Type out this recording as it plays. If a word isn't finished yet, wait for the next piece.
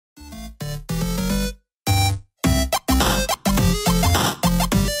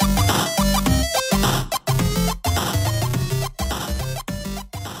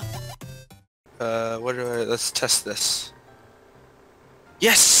let's test this.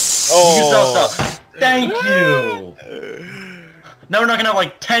 Yes! Oh! Thank you! Now we're not gonna have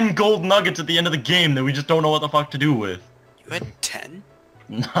like 10 gold nuggets at the end of the game that we just don't know what the fuck to do with. You had 10?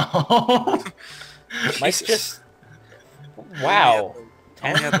 No! Mike's just... Wow. I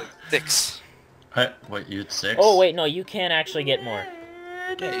only had like 6. Wait, you had 6? Oh, wait, no, you can actually get more.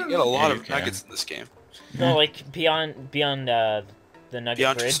 Yeah, you get a lot you of can. nuggets in this game. No, like, beyond the Nugget Beyond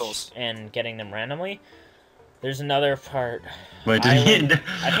your Bridge souls. and getting them randomly, there's another part. Wait, did he...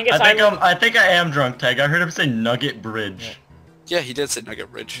 I think it's Island... I think I am drunk, Tag. I heard him say Nugget Bridge. Yeah, he did say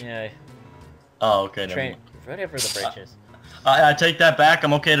Nugget Bridge. Yeah. Oh, okay, never Train... mind. Whatever the bridge is. I take that back.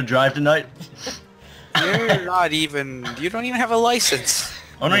 I'm okay to drive tonight. You're not even... You don't even have a license.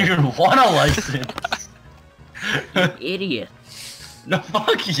 I don't even want a license. You idiot. No,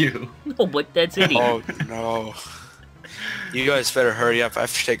 fuck you. No, but that's idiot. Oh, no. You guys better hurry up. I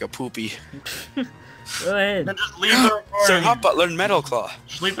have to take a poopy. Go ahead. Then just leave the recording. Sir Hot Butler Metal Claw.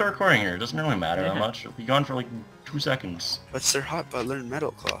 Just leave the recording here. It doesn't really matter that much. It'll be gone for like 2 seconds. But Sir Hot Butler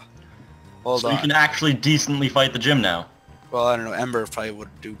Metal Claw. Hold So on. you can actually decently fight the gym now. Well, I don't know. Ember probably would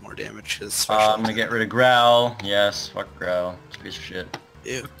do more damage. His special I'm gonna get rid of Growl. Yes, fuck Growl. It's a piece of shit.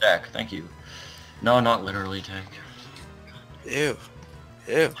 Ew. Deck, thank you. No, not literally, Tech. Ew.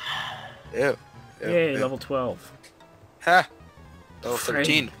 Ew. Ew. Yay, Ew. level 12. Ha! Level Frick.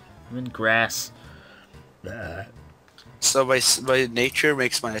 13. I'm in grass. So by nature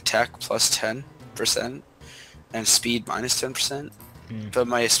makes my attack plus 10% and speed minus 10%, but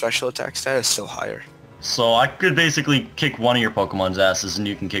my special attack stat is still higher. So I could basically kick one of your Pokemon's asses and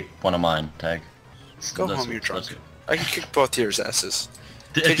you can kick one of mine, Tag. Go That's home, you're what- drunk. that's I can kick both yours asses.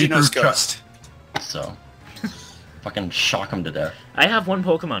 it. If you Pidgeot's threw Ghost. So. Fucking shock him to death. I have one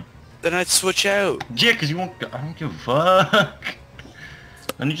Pokemon. Then I'd switch out. Yeah, cause you won't. I don't give a fuck.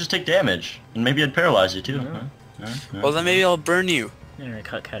 Then you just take damage, and maybe I'd paralyze you too. No. Huh? Well, then maybe I'll burn you. Alright,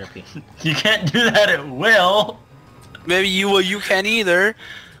 cut Caterpie. You can't do that at will. Maybe you can't either.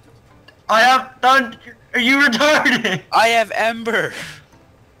 I have done. Are you retarded? I have Ember.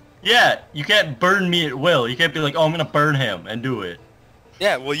 Yeah, you can't burn me at will. You can't be like, oh, I'm gonna burn him and do it.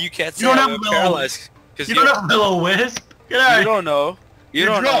 Yeah, well, you can't say You don't I'm have paralyzed. Because You don't have Will-O-Wisp. Get out you of here. don't know. You You're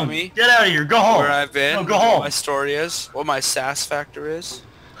don't drunk. know me. Get out of here. Go home. Where I've been. No, go What home. my story is. What my sass factor is.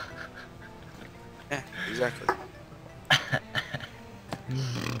 Yeah, exactly.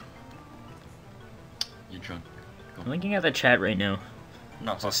 You're drunk. I'm looking at the chat right now.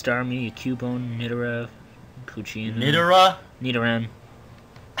 No, So fuck. Starmie, Cubone, Nidora, Puccino, Nidora. Nidoran,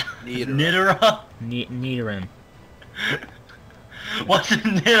 Nidora. Nidoran. What's a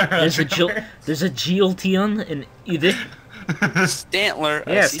Nidora? There's a Jolteon and either. Stantler.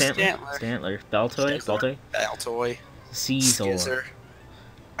 Yeah, I see Stantler. Stantler. Baltoy. Altoy. Caesar. Skizzer.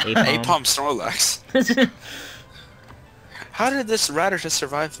 Apom. Apom Snorlax. How did this Rattata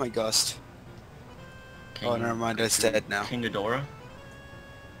survive my gust? Oh, never mind. It's dead now. King Ghidorah.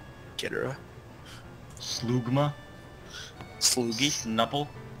 Ghidorah. Slugma. Sloogie. Snupple.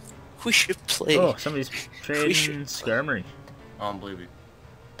 We should play. Oh, somebody's trading should- Skarmory. I don't believe you.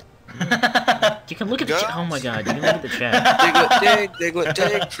 You can look at the chat. Oh my god, you can look at the chat. Diglett,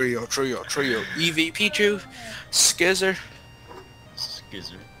 dig. Trio. EV Pichu. Skizzer.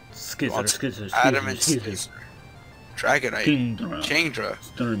 Skizzer. Adamant Skizzer. Dragonite. Kingdra.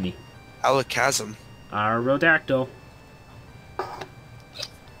 Starmie. Alakazam. Aerodactyl.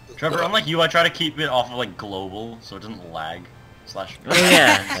 Trevor, unlike you, I try to keep it off of like global, so it doesn't lag. Slash. Oh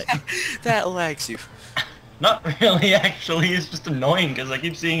yeah. That lags you. Not really, actually. It's just annoying because I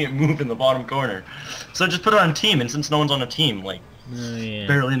keep seeing it move in the bottom corner. So just put it on team, and since no one's on a team, like Oh yeah.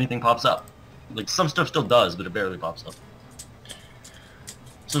 barely anything pops up. Like some stuff still does, but it barely pops up.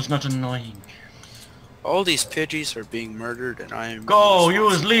 So it's not annoying. All these Pidgeys are being murdered, and I am... Go,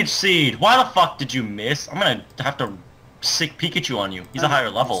 use Leech Seed. Why the fuck did you miss? I'm gonna have to sick Pikachu on you. He's a higher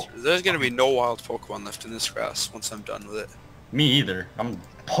level. There's gonna be no wild Pokemon left in this grass once I'm done with it. Me either. I'm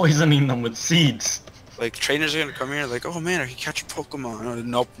poisoning them with seeds. Like, trainers are gonna come here like, oh man, I can catch a Pokemon. Oh,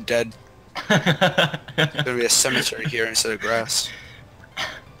 nope, I'm dead. There's gonna be a cemetery here instead of grass.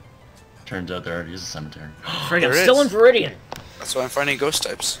 Turns out there already is a cemetery. Frick, I'm There still in is. Viridian. That's why I'm finding ghost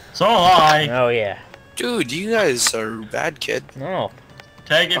types. So am I. Oh yeah. Dude, you guys are bad, kid. No.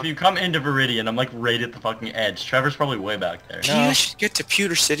 Tag, if you come into Viridian, I'm like right at the fucking edge. Trevor's probably way back there. Can you guys get to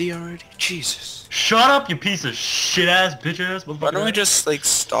Pewter City already? Jesus. Shut up, you piece of shit-ass, bitch-ass motherfucker. Why don't we just, like,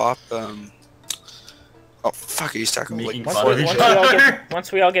 stop, Oh, fuck, are you talking about, Making like, fun of each Once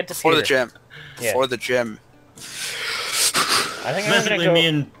other? we all get to before the Cedar. gym. Yeah. Before the gym. I think I'm Basically, gonna go. me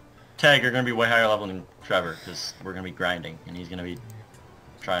and Tag are gonna be way higher level than Trevor, because we're gonna be grinding, and he's gonna be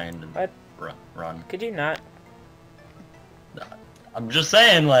trying to... run. Could you not? I'm just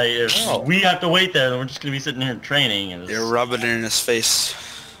saying, like, if we have to wait there, then we're just gonna be sitting here training. And You're rubbing it in his face.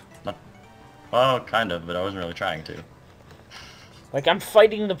 Well, kind of, but I wasn't really trying to. Like, I'm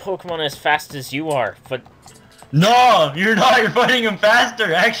fighting the Pokemon as fast as you are, but... No, you're not. You're fighting him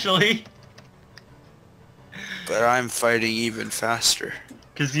faster, actually. But I'm fighting even faster.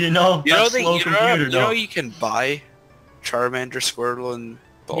 Cause you know that's slow computer. You know you can buy Charmander, Squirtle, and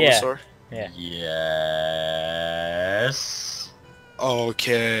Bulbasaur. Yeah. Yes.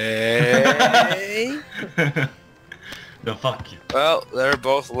 Okay. No, fuck you. Well, they're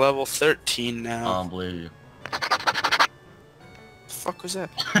both level 13 now. I don't believe you. The fuck was that?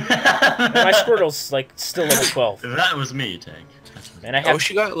 My Squirtle's, like, still level 12. That was me, Tank. And I have... Oh,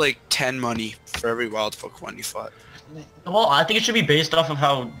 she got like 10 money for every wild Pokemon you fought. Well, I think it should be based off of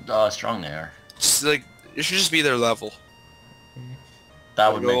how strong they are. It's like, it should just be their level.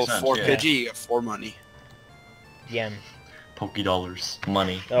 That would make sense. 4 yeah. Pidgey, you get 4 money. Yen. Poké-dollars.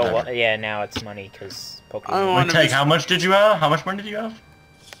 Money. Oh, well, yeah, now it's money, because I Pokemon... want Wait, Tank, how much did you have? How much money did you have?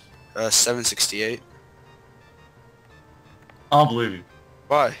 768. I'll believe you.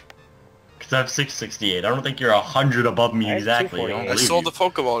 Why? Because I have 668. I don't think you're 100 above me I have exactly. I don't 248. I believe sold you. the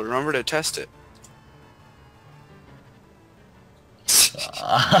Pokeball, remember to test it.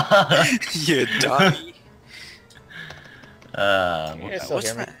 You dummy. Yeah, still What's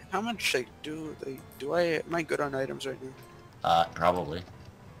hear me. that? How much like am I good on items right now? Probably.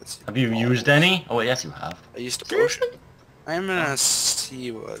 Let's see. Have you used any? Oh, yes, you have. I used a potion. I'm gonna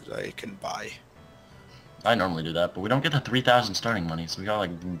see what I can buy. I normally do that, but we don't get the 3,000 starting money, so we got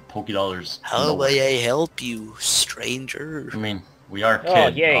like Poké-dollars. How may I help you, stranger? I mean, we are kids. Oh,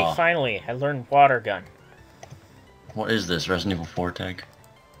 yay, finally, I learned Water Gun. What is this, Resident Evil 4 tag?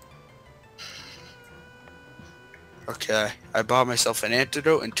 Okay, I bought myself an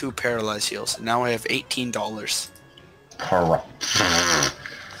antidote and 2 paralyzed heals, and now I have $18.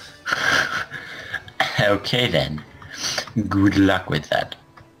 Okay then. Good luck with that.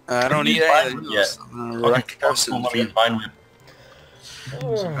 I don't need anything else. I'm gonna wreck house in the gym. I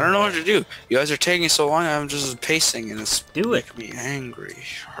don't know what to do. You guys are taking so long, I'm just pacing and it's making me angry.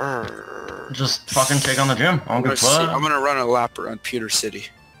 Just fucking take on the gym. I'm gonna run a lap around Pewter City.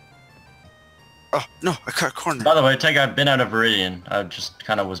 Oh, no, I cut a corner. By the way, Teg, I've been out of Viridian. I just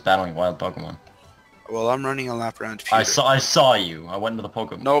kind of was battling wild Pokemon. Well, I'm running a lap around Pewter. I saw you. I went into the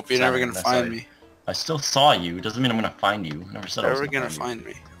Pokemon. Nope, you're never gonna find me. I still saw you. Doesn't mean I'm gonna find you. I never said I was gonna find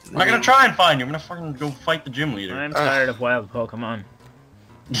me. I'm not gonna try and find you. I'm gonna fucking go fight the gym leader. I'm tired of wild Pokemon.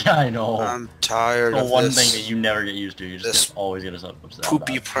 Yeah, I know. I'm tired of one this. thing that you never get used to. You just always get us upset.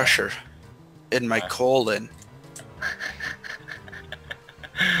 Poopy pressure in my colon.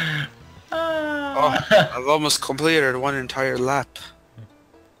 Oh, I've almost completed one entire lap.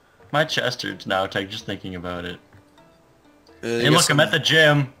 My chest hurts now, Teg, just thinking about it. Hey, look, I'm at the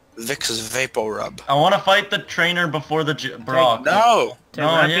gym. Vic's Vapo Rub. I want to fight the trainer before the Brock. No! We're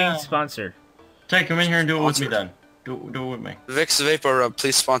not being sponsored. Teg, come in here and do it with me then. Do it with me. Vic's Vapo Rub,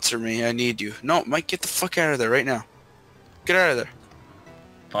 please sponsor me. I need you. No, Mike, get the fuck out of there right now. Get out of there.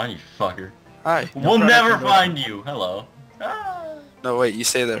 Fine, you fucker. Hi. We'll never find you. Hello. Ah. No, wait, you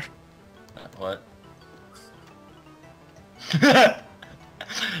stay there. What?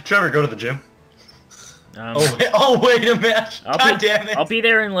 Trevor, go to the gym. Oh wait a minute! God damn it! I'll be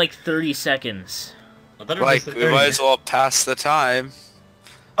there in like 30 seconds. Like, we might as well pass the time.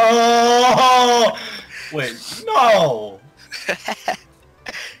 Oh! Wait, no!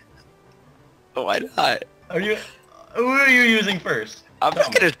 Why not? Who are you using first? I'm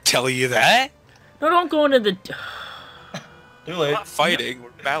not gonna tell you that. No, don't go into the... Too late. We're not fighting,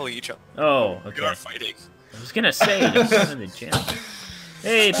 we're battling each other. Oh, okay. We are fighting. I was gonna say, don't go into the gym.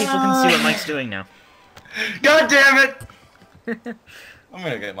 Hey, people can see what Mike's doing now. God damn it! I'm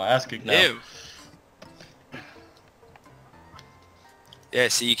gonna get my ass kicked now. Ew. Yeah,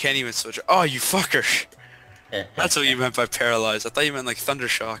 see, you can't even switch. Oh, you fucker! That's what you meant by paralyzed. I thought you meant like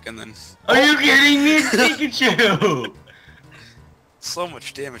Thundershock and then... Are you kidding me? Pikachu! So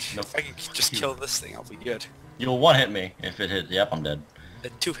much damage. Nope. If I can just kill this thing, I'll be good. You'll one-hit me if it hit. Yep, I'm dead. A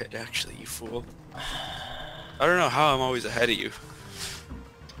 2-hit, actually, you fool. I don't know how I'm always ahead of you.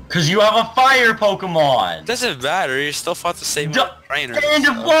 Cause you have a fire Pokemon! Doesn't matter, you still fought the same trainer. And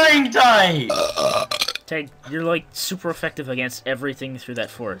a flying type! Tag, you're like super effective against everything through that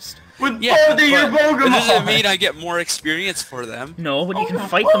forest. With both of your Pokemon! It doesn't mean I get more experience for them. No, but you can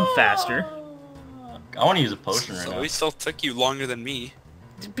fight them faster. I want to use a potion right now. So it still took you longer than me.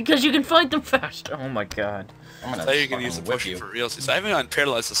 Because you can fight them faster. Oh my god. I thought you were gonna use a potion for real. So I haven't gotten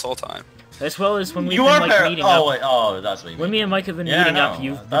paralyzed this whole time. As well as when we've been like meeting up. Oh wait, oh that's what you mean. When me and Mike have been meeting up,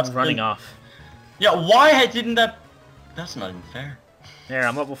 you've been running off. Yeah, why didn't that... That's not even fair. There,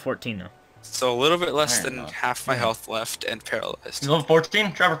 I'm level 14 now. So a little bit less than half my health left and paralyzed. You level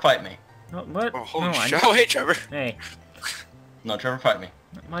 14? Trevor, fight me. What? Oh, holy No, shit. Oh, hey, Trevor. Hey. No, Trevor, fight me.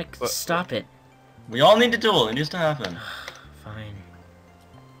 Mike, stop it. We all need to duel. It needs to happen. Fine.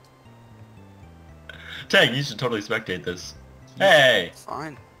 Tag, you should totally spectate this. Hey!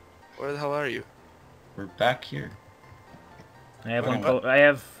 Fine. Where the hell are you? We're back here. I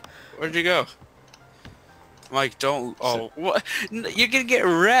have Where'd you go? Mike, don't... Oh, what? You're gonna get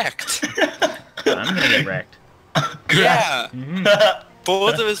wrecked! I'm gonna get wrecked. Yeah! Mm-hmm.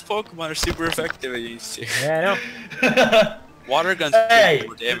 Both of his Pokemon are super effective against you. Yeah, I know. Water guns Hey! do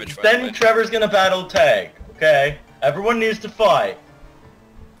more damage, by the way. Then Trevor's gonna battle Tag, okay? Everyone needs to fight.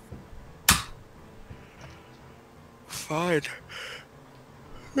 Fine.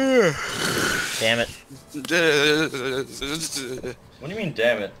 Damn it. What do you mean,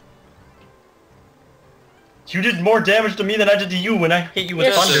 damn it? You did more damage to me than I did to you when I hit you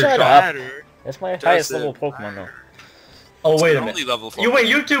with thunder. Shut shot. up. That's my highest level Pokemon, though. Oh, wait a Only minute. level 4.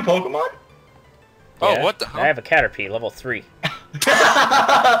 You two Pokemon? Oh, Yeah, what the hell? I have a Caterpie, level 3.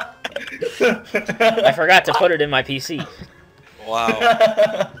 I forgot to put it in my PC.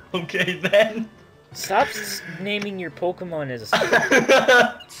 Wow. Okay, then. Stop naming your Pokemon as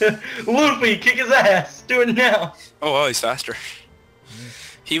Luffy, kick his ass. Do it now. Oh, wow, he's faster.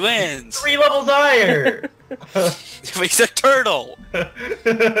 He wins! 3 levels higher. He's a turtle! Go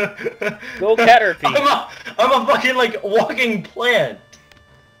Caterpie! I'm a fucking, like, walking plant.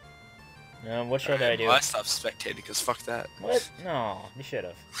 What should I do? Well, I stopped spectating, because fuck that. What? No, you should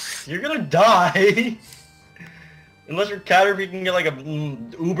have. You're gonna die. Unless your Caterpie can get, like, a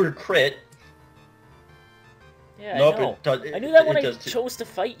uber crit. Yeah, Nope, I know. it does- I knew that when I does too. chose to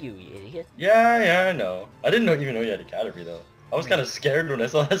fight you, you idiot. Yeah, I know. I didn't even know you had a Caterpie, though. I was kind of scared when I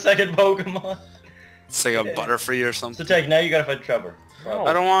saw the second Pokemon. It's like a Butterfree or something. So, Tag, now you gotta fight Trevor. No.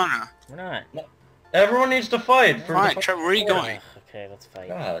 I don't wanna. We're not. Everyone needs to fight. For Fine, the Trevor, where are you going? Okay, let's fight.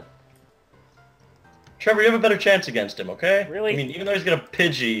 God. Trevor, you have a better chance against him, okay? Really? I mean, even though he's got a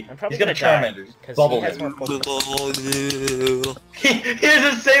Pidgey, I'm probably he's got a gonna die, Charmander. 'cause Bubble he has him. more Pokemon. He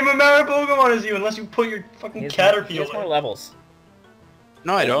has the same amount of Pokemon as you, unless you put your fucking Caterpie He has more away. levels.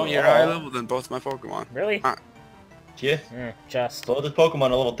 No, I don't. You're higher level than both my Pokemon. Really? Yeah. Just. So this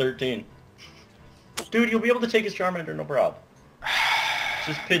Pokemon a level 13. Dude, you'll be able to take his Charmander, no problem. It's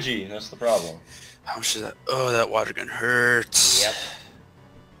just Pidgey, that's the problem. How much is that? Oh, that water gun hurts. Yep.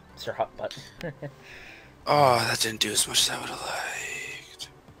 It's your hot butt. Oh, that didn't do as much as I would have liked.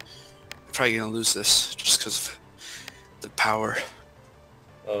 I'm probably gonna lose this just because of the power.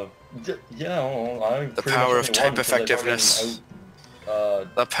 Yeah, well, I'm The pretty power much of only type one, 'cause I effectiveness.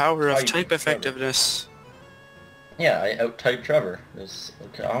 The power of type Trevor. effectiveness. Yeah, I out-typed Trevor.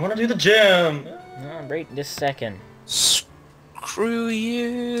 Okay, I want to do the gym! No, right this second. Screw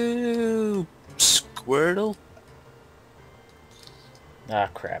you, Squirtle. Ah,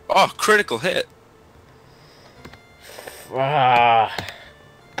 crap. Oh, critical hit. Ah.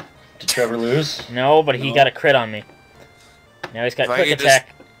 Did Trevor lose? No, but he got a crit on me. Now he's got If I quick could attack.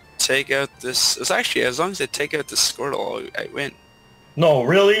 Take out this. It's actually, as long as I take out the Squirtle, I win. No,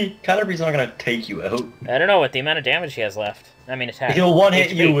 really? Caterpie's not gonna take you out. I don't know what the amount of damage he has left. I mean attack. He'll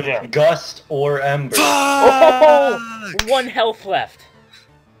one-hit HP. you with Gust or Ember. Oh! 1 health left.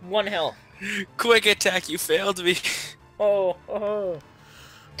 1 health. Quick attack, you failed me. Oh.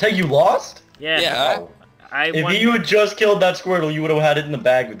 Tag, you lost? Yeah. Yeah. Oh. I won. If you had just killed that Squirtle, you would have had it in the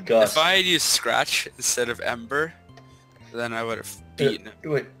bag with Gust. If I had used Scratch instead of Ember, then I would have beaten him.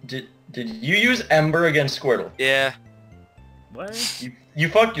 Wait, did you use Ember against Squirtle? Yeah. What? You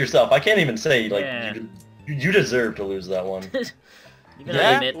fucked yourself. I can't even say, like, Yeah. you deserve to lose that one. You gotta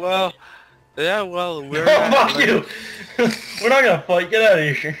Yeah, admit. well, we're Oh, fuck you! We're not gonna fight, get out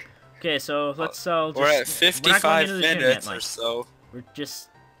of here. Okay, so let's just... We're at we're not going 55 into the gym minutes yet, or Mike. so. We're just...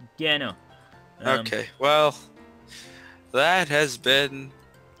 Yeah, no. Okay, well, that has been...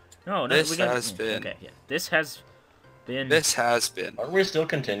 No, this we gotta, has been- Okay, yeah. This has been... This has been... Aren't we still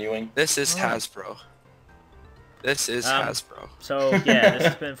continuing? This is Oh. Hasbro. This is Hasbro. So, yeah, this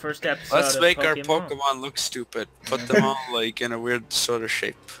has been first episode Let's of make our PokeMMO. Pokemon look stupid. Put them all, like, in a weird sort of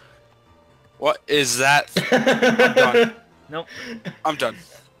shape. What is that? I'm done. Nope. I'm done.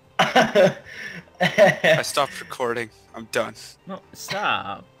 I stopped recording. I'm done. No,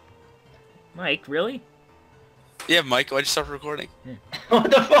 stop. Mike, really? Yeah, Mike, why'd you stop recording? What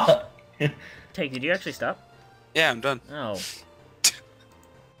the fuck? Take, did you actually stop? Yeah, I'm done. Oh.